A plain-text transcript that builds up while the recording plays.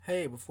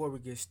Hey, before we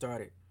get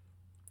started,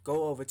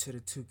 go over to the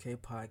 2K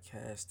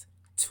Podcast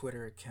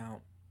Twitter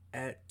account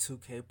at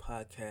 2K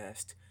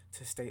Podcast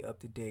to stay up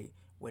to date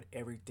with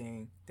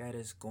everything that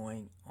is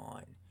going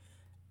on.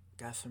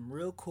 Got some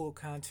real cool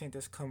content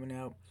that's coming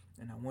out,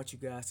 and I want you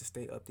guys to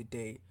stay up to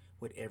date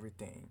with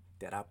everything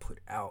that I put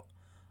out.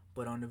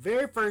 But on the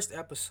very first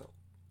episode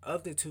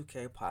of the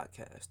 2K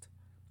Podcast,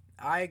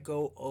 I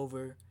go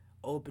over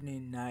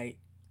opening night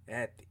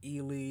at the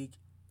E League.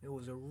 It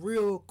was a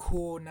real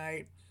cool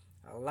night,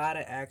 a lot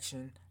of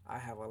action. I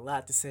have a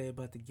lot to say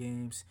about the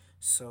games,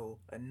 so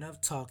enough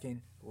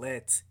talking.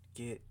 Let's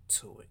get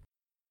to it.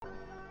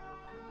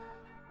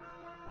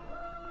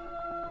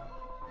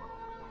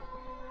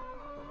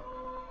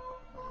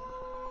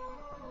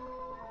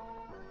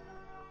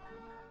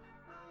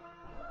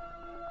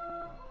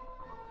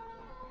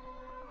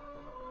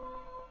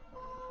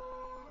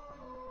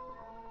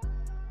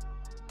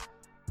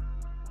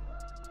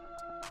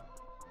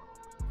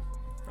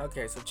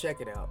 Okay, so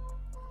check it out.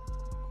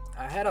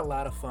 I had a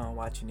lot of fun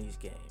watching these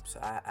games.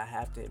 I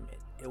have to admit,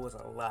 it was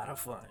a lot of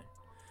fun.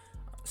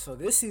 So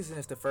this season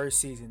is the first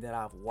season that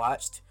I've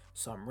watched,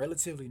 so I'm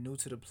relatively new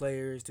to the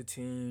players, the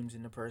teams,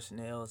 and the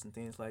personnels and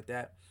things like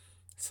that.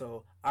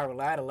 So I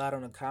relied a lot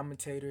on the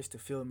commentators to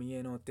fill me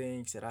in on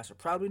things that I should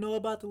probably know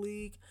about the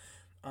league.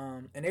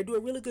 And they do a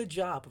really good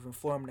job of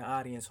informing the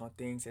audience on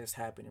things that's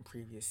happened in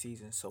previous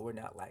seasons, so we're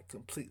not like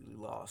completely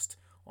lost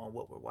on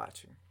what we're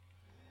watching.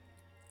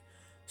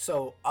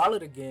 So all of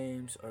the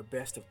games are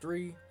best of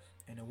three,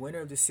 and the winner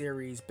of the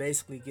series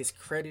basically gets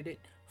credited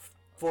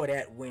for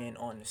that win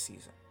on the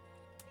season.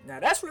 Now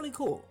that's really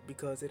cool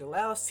because it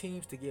allows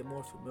teams to get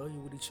more familiar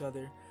with each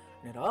other,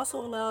 and it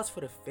also allows for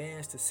the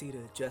fans to see the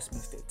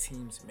adjustments that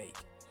teams make.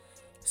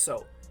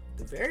 So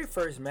the very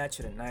first match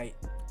of the night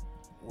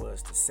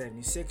was the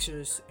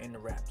 76ers and the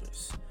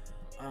Raptors.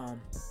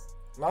 Um,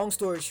 Long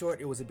story short,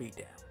 it was a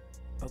beatdown.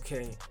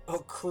 Okay, a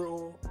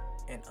cruel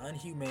and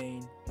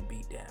unhumane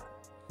beatdown.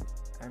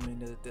 I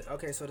mean,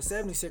 so the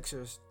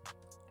 76ers,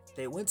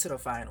 they went to the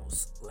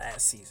finals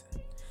last season,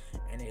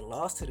 and they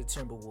lost to the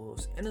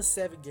Timberwolves in a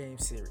 7-game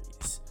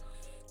series.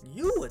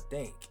 You would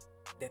think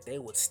that they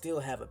would still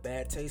have a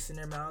bad taste in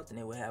their mouth, and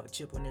they would have a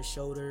chip on their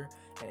shoulder,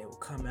 and they would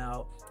come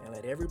out and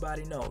let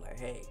everybody know, like,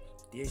 hey,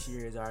 this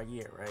year is our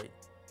year, right?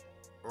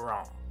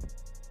 Wrong.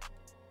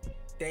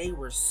 They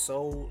were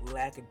so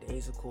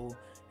lackadaisical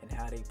in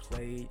how they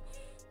played.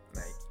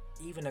 Like,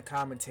 even the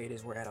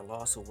commentators were at a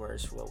loss of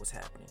words for what was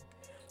happening.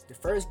 The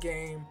first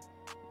game,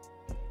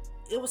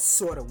 it was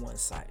sort of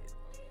one-sided.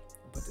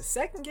 But the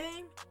second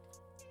game,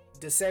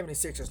 the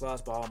 76ers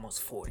lost by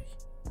almost 40.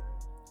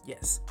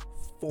 Yes,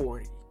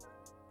 40.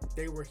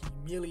 They were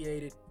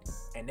humiliated,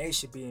 and they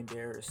should be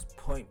embarrassed,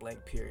 point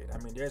blank, period. I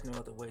mean, there's no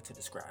other way to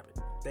describe it.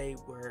 They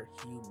were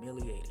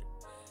humiliated.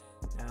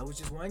 Now, it was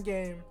just one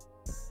game.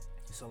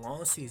 It's a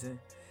long season.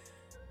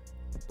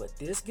 But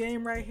this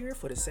game right here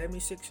for the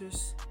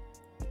 76ers,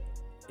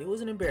 it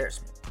was an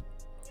embarrassment.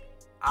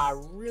 I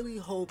really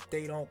hope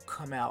they don't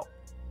come out,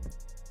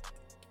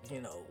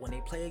 when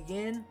they play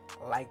again,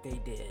 like they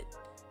did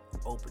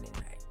opening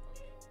night.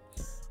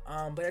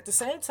 But at the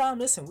same time,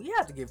 listen, we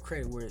have to give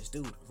credit where it's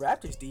due.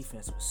 Raptors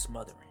defense was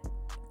smothering.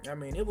 I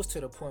mean, it was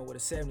to the point where the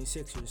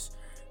 76ers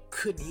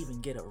couldn't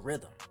even get a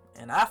rhythm.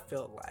 And I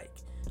felt like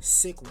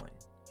Sick One,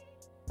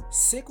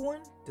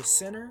 the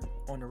center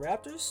on the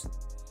Raptors,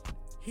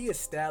 he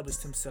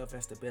established himself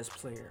as the best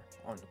player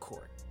on the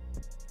court.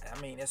 I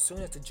mean, as soon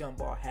as the jump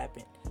ball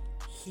happened,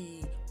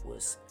 he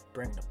was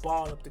bringing the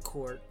ball up the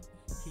court.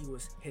 He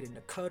was hitting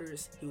the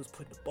cutters. He was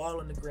putting the ball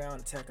on the ground,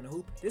 attacking the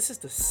hoop. This is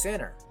the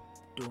center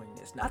doing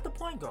this, not the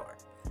point guard.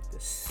 The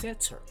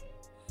center.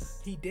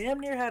 He damn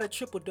near had a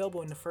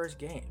triple-double in the first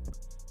game.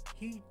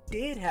 He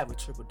did have a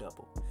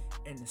triple-double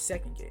in the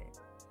second game.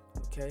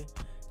 Okay?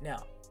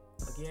 Now,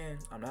 again,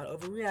 I'm not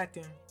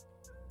overreacting.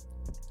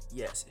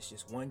 Yes, it's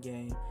just one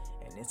game,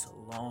 and it's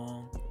a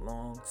long,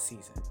 long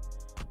season.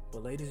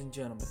 But ladies and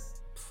gentlemen,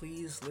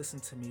 please listen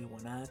to me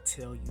when I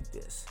tell you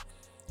this.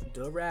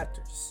 The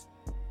Raptors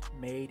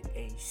made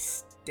a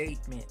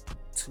statement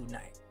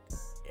tonight.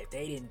 If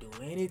they didn't do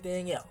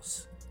anything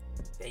else,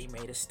 they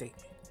made a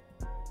statement.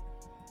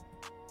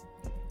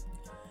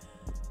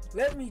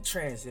 Let me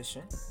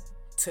transition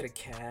to the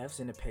Cavs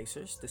and the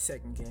Pacers, the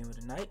second game of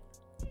the night.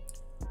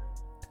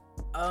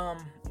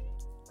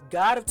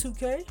 God of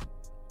 2K,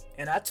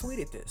 and I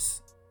tweeted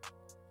this.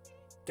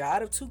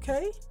 God of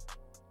 2K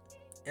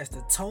is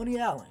the Tony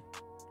Allen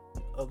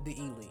of the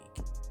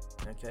E-League.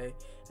 Okay?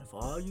 And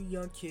for all you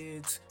young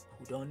kids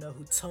who don't know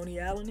who Tony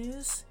Allen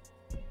is,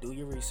 do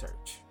your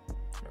research.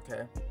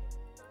 Okay?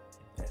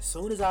 As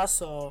soon as I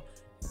saw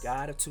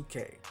God of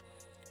 2K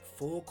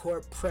full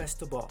court press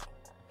the ball,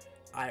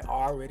 I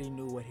already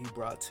knew what he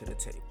brought to the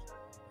table.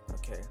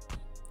 Okay?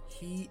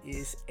 He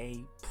is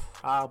a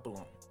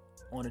problem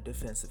on the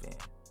defensive end.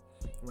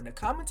 When the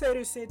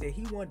commentator said that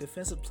he won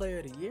Defensive Player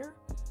of the Year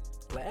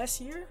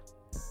last year,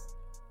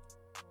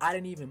 I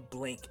didn't even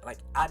blink. Like,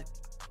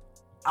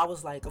 I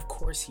was like, of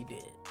course he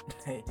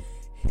did.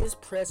 His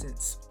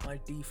presence on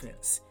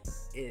defense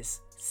is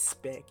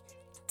spectacular.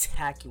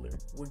 spectacular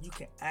where you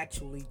can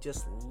actually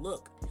just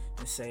look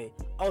and say,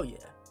 oh yeah,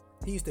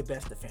 he's the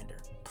best defender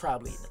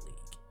probably in the league.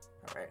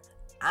 All right.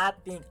 I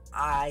think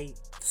I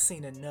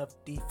seen enough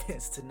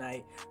defense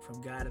tonight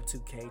from God of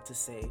 2K to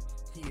say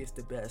he is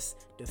the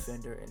best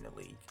defender in the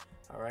league.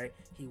 All right.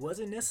 He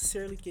wasn't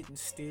necessarily getting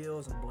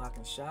steals and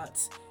blocking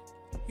shots.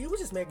 He was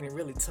just making it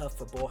really tough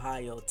for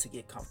Bohio to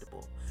get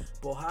comfortable.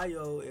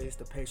 Bohio is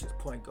the Pacers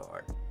point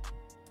guard.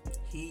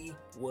 He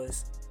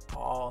was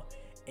all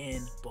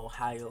in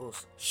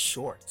Bohio's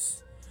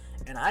shorts.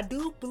 And I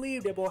do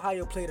believe that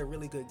Bohio played a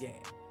really good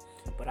game.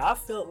 But I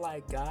felt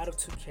like God of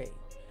 2K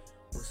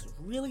was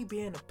really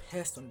being a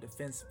pest on the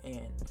defensive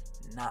end,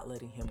 not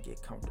letting him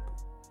get comfortable.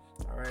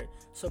 Alright,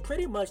 so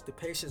pretty much the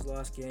Pacers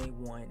lost game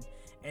 1,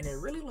 and they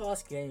really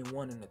lost game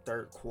 1 in the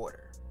third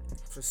quarter.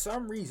 For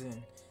some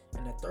reason,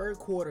 in the third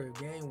quarter of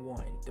game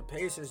 1, the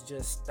Pacers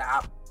just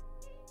stopped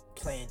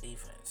playing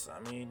defense.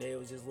 I mean, they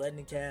was just letting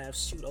the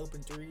Cavs shoot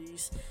open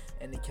threes,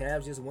 and the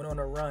Cavs just went on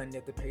a run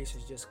that the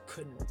Pacers just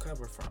couldn't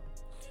recover from.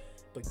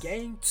 But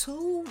game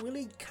 2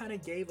 really kind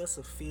of gave us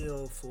a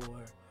feel for,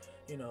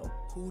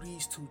 who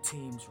these two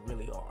teams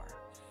really are.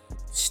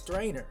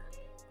 Strainer.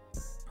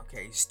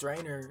 Okay,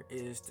 Strainer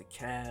is the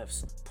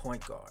Cavs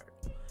point guard.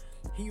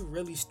 He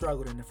really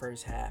struggled in the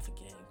first half of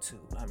game 2.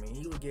 I mean,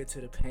 he would get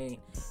to the paint,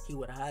 he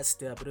would high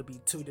step, it'll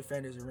be two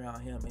defenders around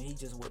him, and he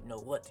just wouldn't know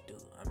what to do.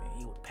 I mean,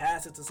 he would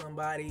pass it to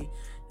somebody,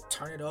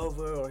 turn it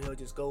over, or he'll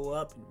just go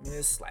up and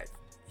miss. Like,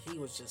 he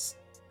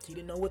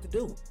didn't know what to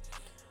do.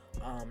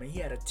 And he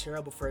had a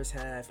terrible first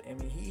half. I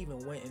mean, he even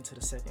went into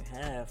the second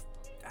half.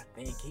 I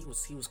think he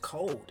was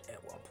cold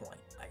at one point.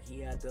 Like, he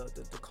had the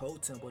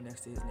cold tempo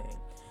next to his name.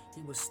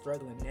 He was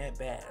struggling that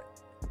bad.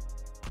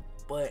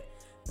 But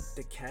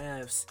the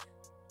Cavs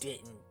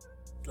didn't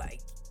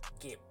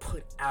get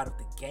put out of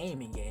the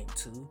game in game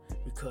 2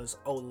 because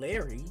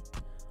O'Leary,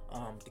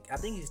 I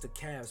think he's the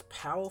Cavs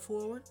power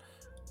forward.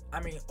 I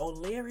mean,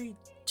 O'Leary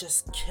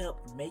just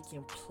kept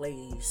making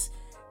plays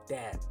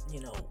that,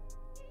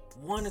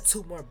 one or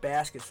two more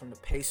baskets from the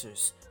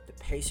Pacers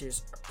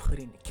are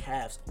putting the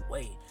Cavs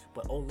away.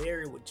 But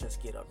O'Leary would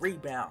just get a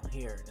rebound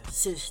here, an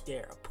assist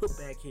there, a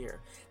putback here,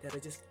 that'll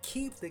just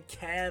keep the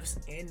Cavs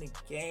in the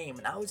game.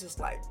 And I was just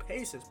like,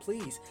 Pacers,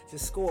 please,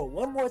 just score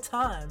one more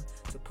time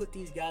to put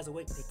these guys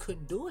away. They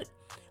couldn't do it.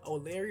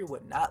 O'Leary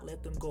would not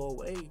let them go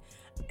away.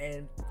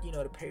 And,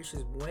 the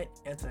Pacers went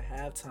into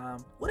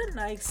halftime with a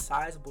nice,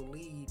 sizable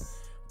lead,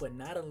 but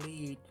not a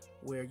lead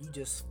where you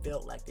just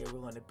felt like they were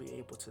going to be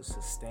able to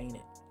sustain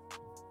it.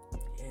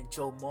 And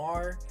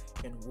Jomar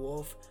and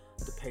Wolf,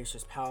 the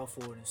Pacers power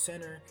forward and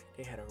center,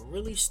 they had a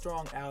really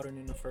strong outing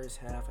in the first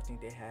half. I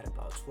think they had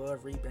about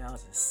 12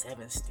 rebounds and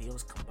 7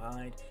 steals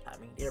combined. I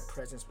mean, their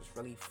presence was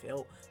really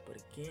felt.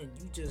 But again,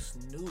 you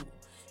just knew,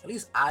 at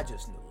least I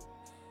just knew,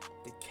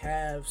 the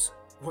Cavs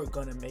were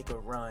going to make a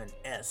run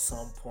at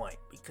some point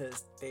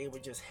because they were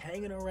just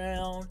hanging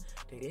around.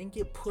 They didn't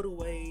get put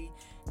away.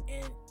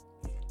 And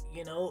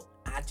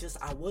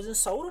I wasn't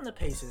sold on the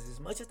Pacers. As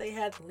much as they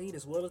had the lead,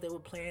 as well as they were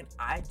playing,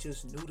 I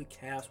just knew the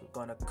Cavs were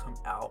going to come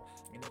out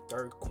in the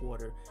third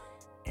quarter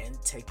and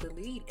take the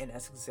lead. And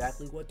that's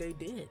exactly what they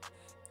did.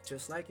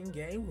 Just like in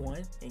game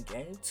 1, in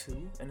game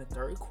 2, in the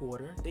third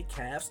quarter, the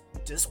Cavs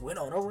just went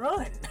on a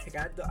run.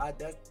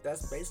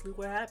 That's basically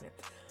what happened.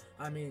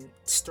 I mean,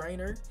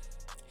 Strainer,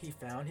 he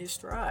found his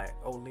stride.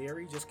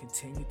 O'Leary just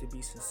continued to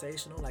be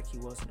sensational like he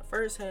was in the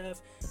first half.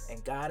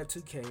 And God of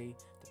 2K,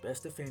 the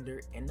best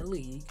defender in the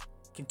league,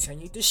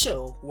 continued to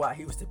show why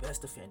he was the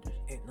best defender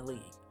in the league.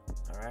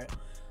 Alright?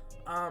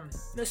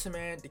 Listen,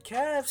 man, the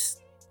Cavs,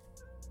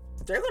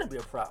 they're going to be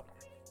a problem.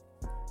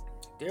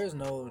 There's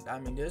no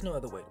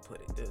other way to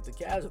put it. The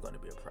Cavs are going to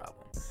be a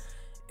problem.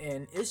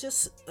 And it's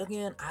just,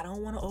 again, I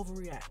don't want to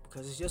overreact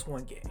because it's just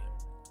one game.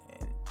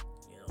 And,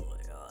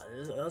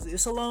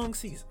 it's a long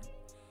season.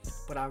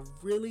 But I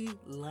really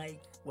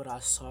like what I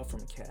saw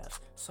from the Cavs.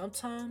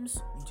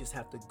 Sometimes you just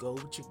have to go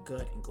with your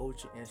gut and go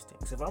with your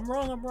instincts. If I'm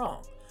wrong, I'm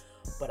wrong.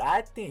 But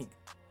I think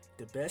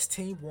the best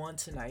team won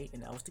tonight,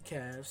 and that was the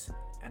Cavs.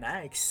 And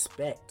I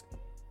expect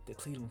the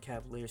Cleveland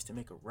Cavaliers to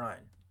make a run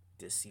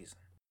this season.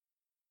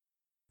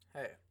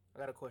 Hey, I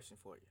got a question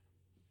for you.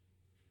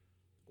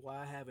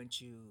 Why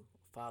haven't you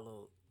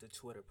followed the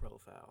Twitter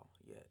profile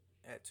yet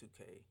at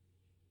 2K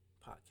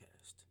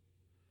Podcast?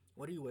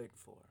 What are you waiting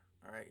for?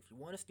 All right, if you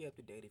want to stay up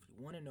to date, if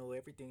you want to know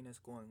everything that's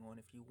going on,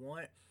 if you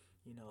want,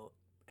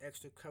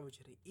 extra coverage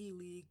of the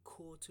E-League,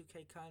 cool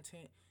 2K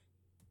content,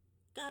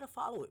 gotta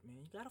follow it, man.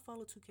 You gotta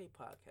follow 2K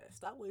Podcast.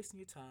 Stop wasting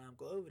your time.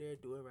 Go over there,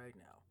 do it right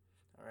now.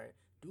 All right,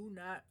 do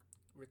not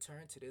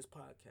return to this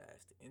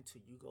podcast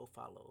until you go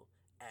follow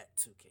at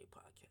 2K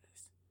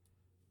Podcast.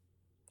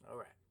 All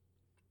right,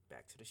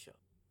 back to the show.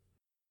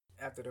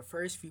 After the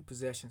first few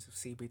possessions of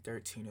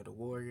CB13 of the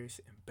Warriors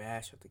and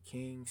Bash of the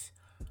Kings,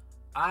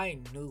 I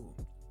knew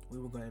we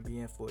were going to be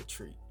in for a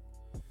treat.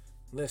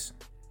 Listen,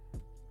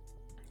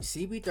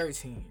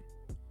 CB13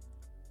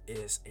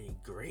 is a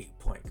great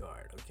point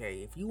guard, okay?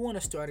 If you want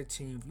to start a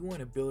team, if you want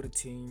to build a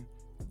team,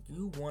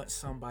 you want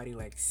somebody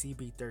like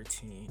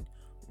CB13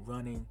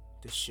 running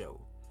the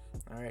show.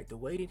 All right, the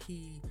way that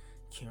he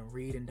can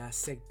read and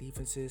dissect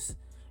defenses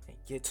and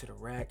get to the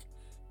rack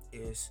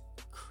is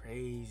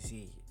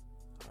crazy.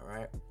 All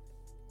right.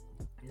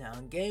 Now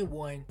in game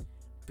one,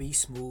 B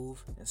Smooth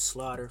and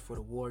Slaughter for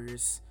the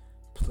Warriors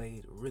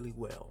played really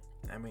well.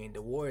 I mean,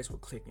 the Warriors were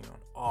clicking on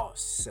all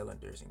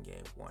cylinders in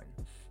game one.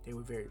 They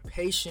were very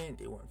patient,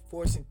 they weren't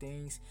forcing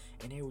things,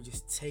 and they were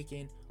just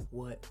taking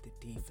what the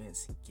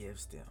defense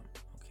gives them.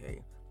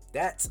 Okay,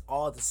 that's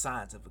all the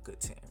signs of a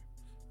good team.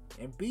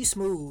 And B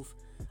Smooth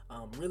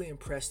really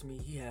impressed me.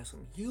 He had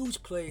some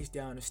huge plays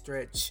down the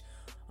stretch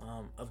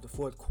of the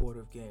fourth quarter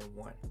of game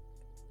one.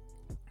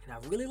 And I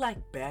really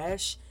like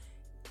Bash.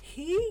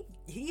 He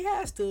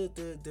has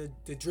the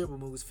dribble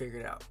moves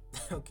figured out.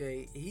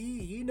 Okay,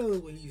 he knows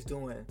what he's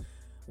doing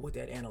with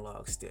that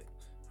analog stick.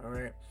 All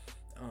right,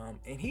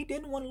 and he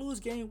didn't want to lose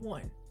game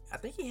one. I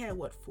think he had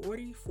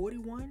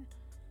 41.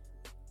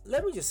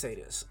 Let me just say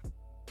this: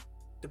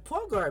 the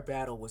point guard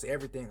battle was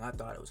everything I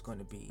thought it was going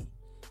to be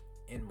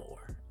and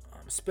more.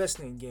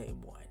 Especially in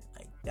game one,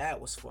 like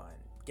that was fun.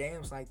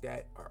 Games like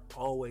that are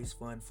always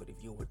fun for the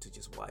viewer to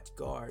just watch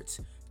guards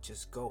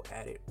just go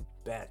at it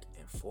back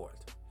and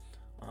forth.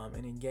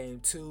 And in game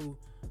two,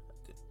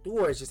 the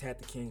Warriors just had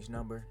the Kings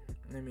number.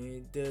 I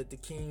mean, the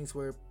Kings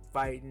were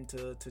fighting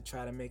to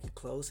try to make it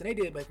close, and they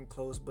did make it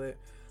close, but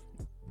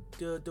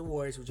the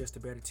Warriors were just a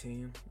better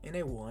team, and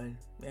they won.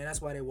 And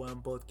that's why they won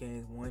both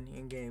games, one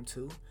in game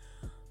two.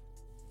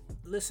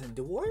 Listen,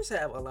 the Warriors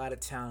have a lot of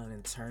talent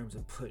in terms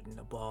of putting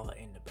the ball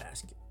in the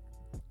basket.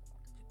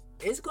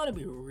 It's going to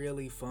be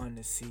really fun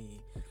to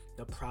see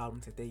the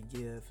problems that they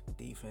give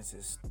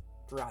defenses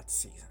throughout the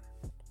season.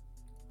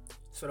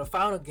 So the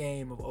final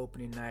game of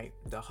opening night,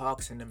 the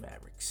Hawks and the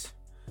Mavericks.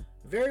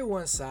 Very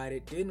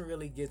one-sided, didn't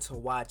really get to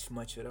watch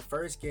much of the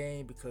first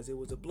game because it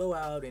was a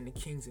blowout and the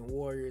Kings and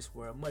Warriors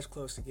were a much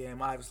closer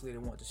game. Obviously, they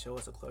wanted to show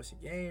us a closer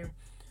game.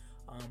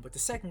 But the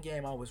second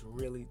game, I was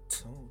really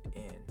tuned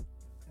in.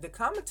 The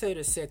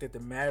commentator said that the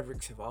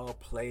Mavericks have all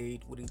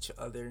played with each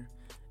other,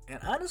 and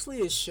honestly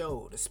it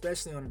showed,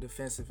 especially on the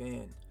defensive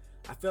end.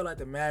 I felt like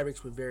the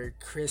Mavericks were very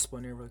crisp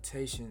on their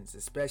rotations,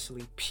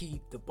 especially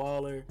Pete, the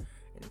baller,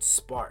 and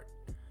Spark,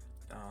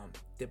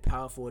 the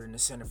power forward in the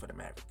center for the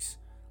Mavericks.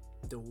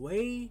 The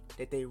way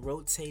that they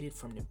rotated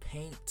from the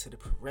paint to the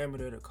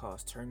perimeter to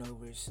cause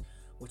turnovers,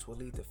 which will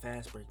lead to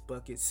fast break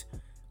buckets,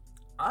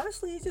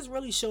 honestly it just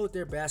really showed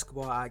their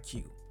basketball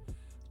IQ.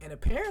 And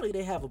apparently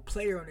they have a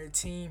player on their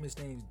team. His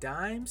name's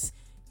Dimes.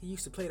 He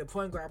used to play the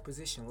point guard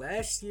position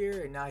last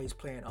year, and now he's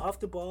playing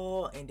off the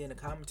ball. And then the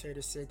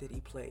commentator said that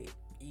he played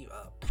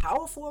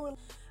power forward.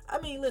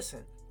 I mean,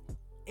 listen,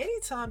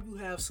 anytime you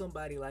have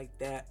somebody like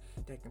that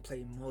can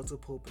play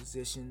multiple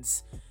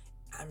positions,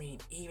 I mean,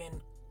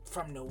 even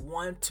from the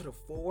 1 to the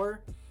 4,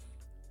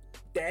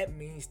 that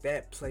means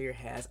that player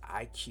has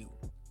IQ.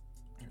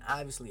 And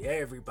obviously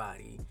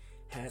everybody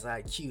has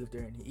IQ if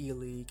they're in the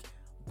E-League.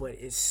 But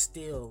it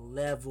still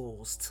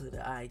levels to the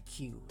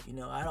IQ. You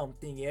know, I don't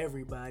think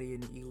everybody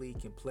in the E-League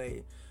can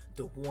play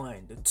the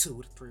 1, the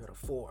 2, the 3, or the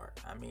 4.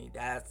 I mean,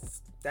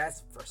 that's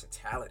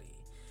versatility.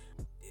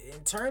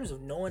 In terms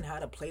of knowing how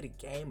to play the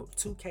game of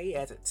 2K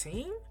as a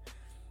team,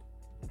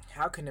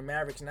 how can the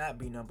Mavericks not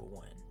be number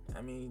 1?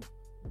 I mean,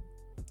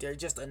 they're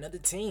just another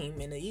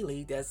team in the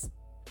E-League that's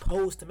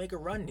posed to make a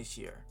run this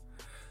year.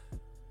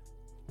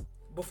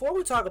 Before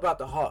we talk about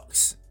the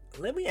Hawks,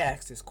 let me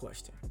ask this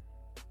question.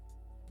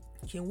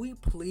 Can we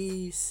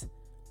please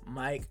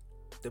mic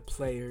the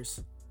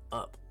players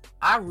up?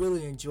 I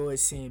really enjoyed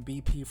seeing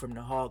BP from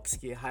the Hawks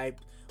get hyped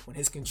when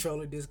his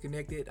controller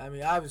disconnected. I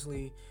mean,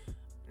 obviously,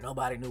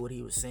 nobody knew what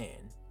he was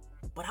saying.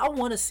 But I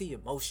want to see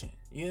emotion.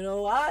 You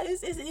know,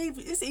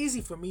 it's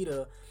easy for me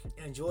to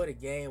enjoy the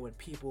game when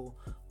people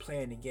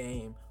playing the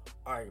game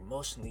are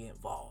emotionally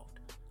involved.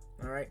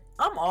 All right,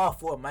 I'm all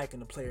for micing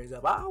the players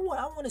up. I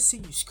want to see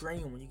you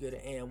scream when you get an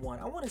and one.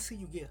 I want to see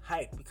you get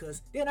hyped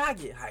because then I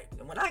get hyped,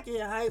 and when I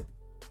get hyped,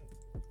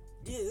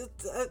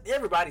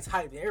 everybody's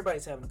hyped and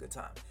everybody's having a good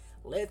time.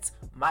 Let's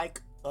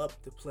mic up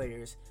the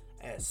players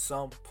at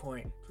some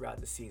point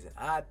throughout the season.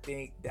 I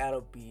think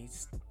that'll be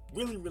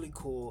really, really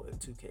cool if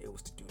 2K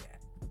was to do that.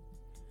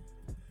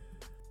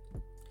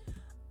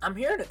 I'm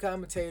hearing the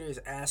commentators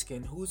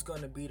asking who's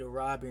going to be the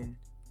Robin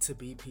to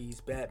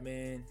BP's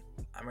Batman.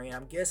 I mean,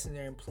 I'm guessing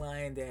they're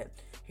implying that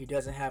he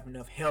doesn't have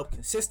enough help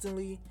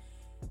consistently.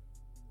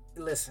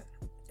 Listen,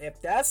 if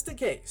that's the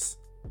case,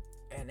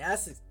 and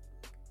that's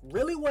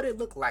really what it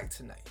looked like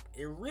tonight,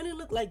 it really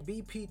looked like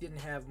BP didn't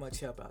have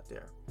much help out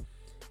there.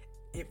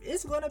 If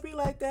it's going to be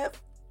like that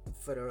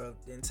for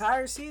the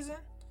entire season,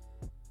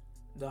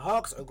 the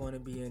Hawks are going to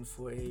be in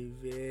for a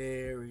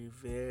very,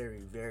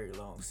 very, very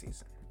long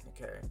season.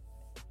 Okay?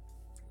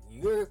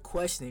 You're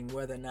questioning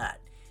whether or not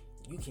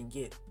you can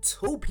get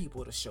 2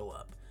 people to show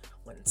up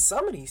when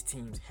some of these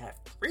teams have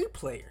 3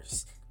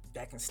 players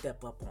that can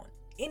step up on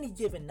any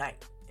given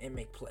night and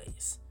make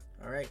plays.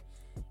 All right,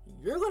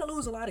 you're going to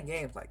lose a lot of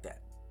games like that.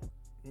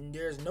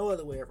 There's no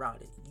other way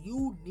around it.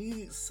 You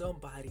need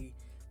somebody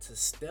to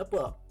step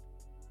up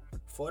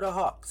for the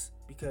Hawks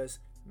because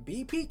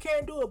BP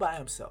can't do it by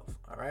himself.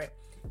 All right,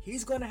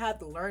 he's going to have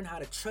to learn how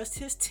to trust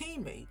his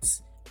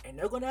teammates, and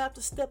they're going to have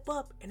to step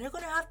up, and they're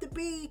going to have to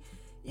be,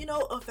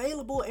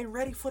 available and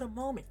ready for the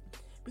moment.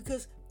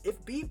 Because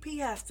if BP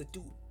has to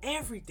do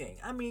everything,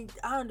 I mean,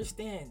 I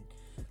understand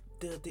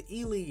the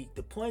E-League,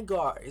 the point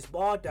guard is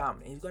ball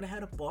dominant. He's going to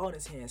have the ball in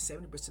his hand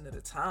 70% of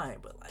the time,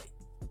 but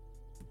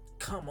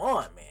come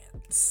on,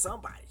 man.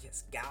 Somebody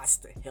just got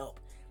to help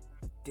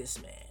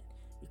this man,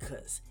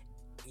 because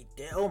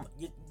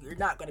you're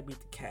not going to beat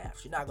the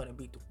Cavs. You're not going to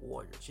beat the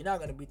Warriors. You're not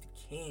going to beat the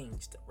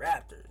Kings, the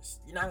Raptors.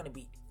 You're not going to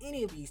beat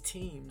any of these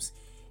teams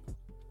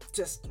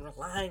just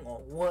relying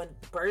on one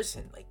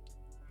person.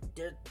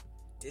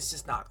 It's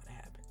just not going to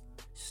happen.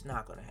 It's just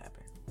not going to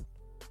happen.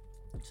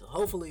 So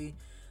hopefully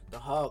the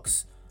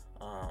Hawks,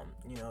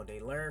 they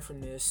learn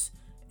from this,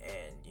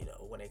 and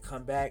when they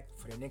come back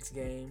for the next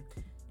game,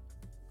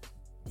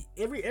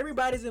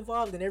 everybody's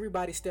involved and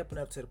everybody's stepping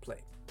up to the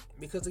plate.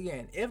 Because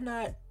again, if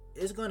not,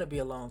 it's gonna be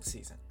a long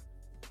season.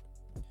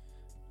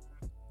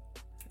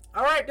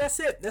 All right, that's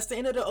it. That's the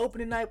end of the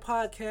opening night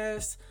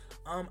podcast.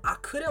 I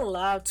couldn't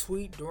live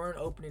tweet during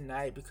opening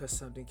night because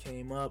something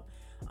came up.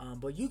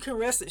 But you can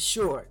rest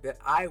assured that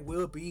I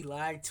will be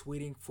live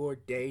tweeting for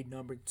day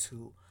number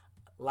 2.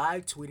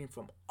 Live tweeting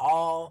from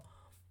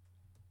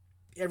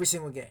every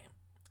single game.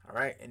 All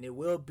right, and it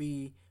will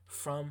be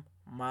from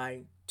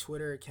my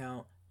Twitter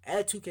account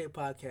at 2K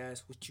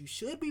Podcast, which you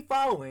should be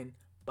following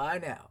by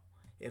now.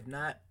 If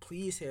not,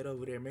 please head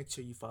over there. Make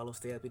sure you follow,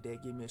 stay up to date,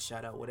 give me a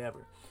shout out,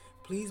 whatever.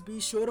 Please be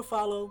sure to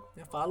follow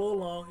and follow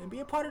along and be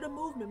a part of the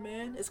movement,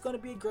 man. It's going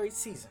to be a great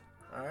season.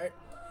 All right.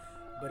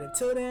 But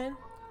until then,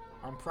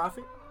 I'm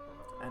Prophet,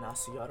 and I'll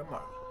see y'all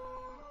tomorrow.